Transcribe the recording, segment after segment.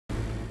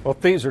Well,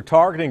 thieves are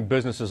targeting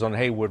businesses on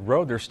Haywood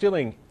Road. They're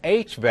stealing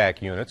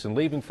HVAC units and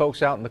leaving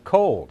folks out in the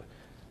cold.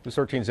 News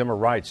 13's Emma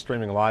Wright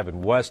streaming live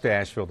in West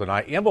Asheville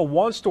tonight. Emma,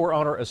 one store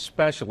owner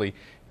especially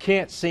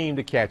can't seem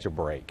to catch a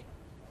break.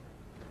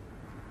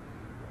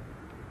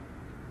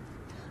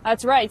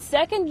 That's right.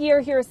 Second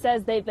Gear here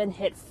says they've been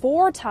hit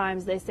 4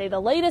 times. They say the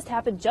latest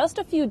happened just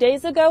a few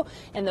days ago,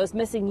 and those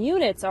missing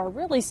units are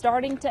really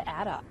starting to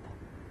add up.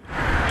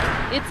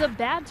 It's a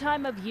bad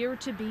time of year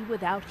to be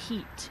without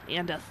heat,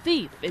 and a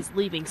thief is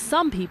leaving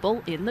some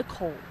people in the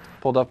cold.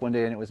 Pulled up one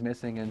day and it was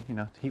missing, and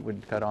the heat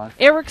would cut on.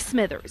 Eric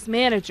Smithers,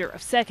 manager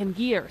of Second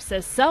Gear,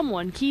 says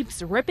someone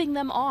keeps ripping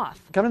them off.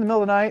 Come in the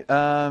middle of the night,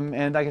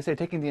 and like I say,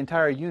 taking the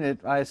entire unit,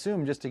 I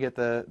assume just to get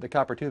the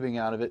copper tubing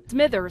out of it.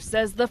 Smithers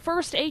says the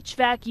first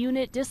HVAC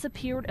unit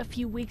disappeared a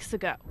few weeks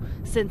ago.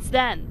 Since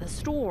then, the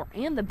store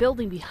and the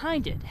building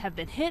behind it have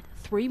been hit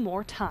 3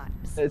 more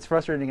times. It's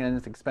frustrating and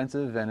it's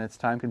expensive and it's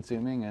time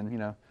consuming, and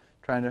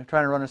trying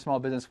to run a small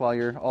business while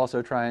you're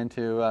also trying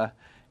to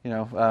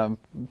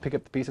pick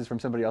up the pieces from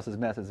somebody else's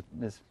mess is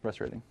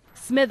frustrating.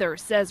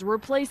 Smithers says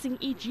replacing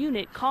each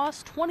unit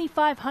costs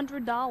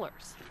 $2,500.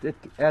 It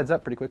adds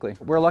up pretty quickly.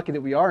 We're lucky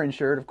that we are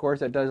insured. Of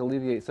course, that does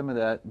alleviate some of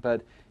that,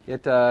 but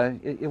it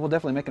will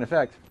definitely make an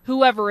effect.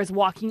 Whoever is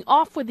walking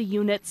off with the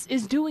units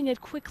is doing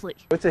it quickly.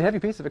 It's a heavy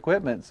piece of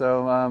equipment,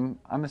 so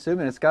I'm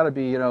assuming it's got to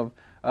be,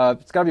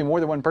 it's got to be more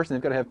than one person.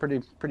 They've got to have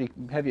pretty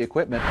heavy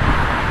equipment.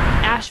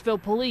 Ashville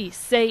Police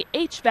say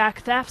HVAC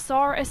thefts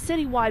are a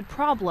citywide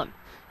problem,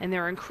 and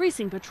they're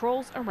increasing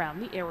patrols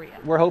around the area.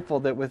 We're hopeful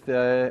that with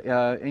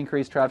the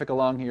increased traffic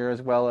along here,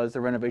 as well as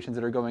the renovations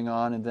that are going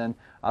on and then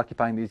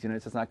occupying these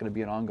units, it's not going to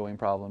be an ongoing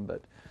problem,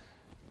 but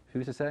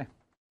who's to say?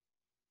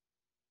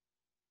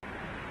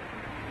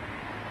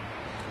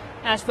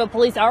 Asheville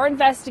Police are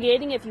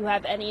investigating. If you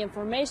have any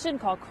information,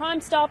 call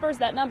Crime Stoppers.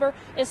 That number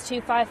is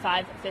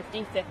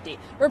 255-5050.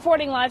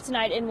 Reporting live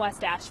tonight in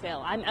West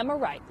Asheville, I'm Emma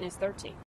Wright, News 13.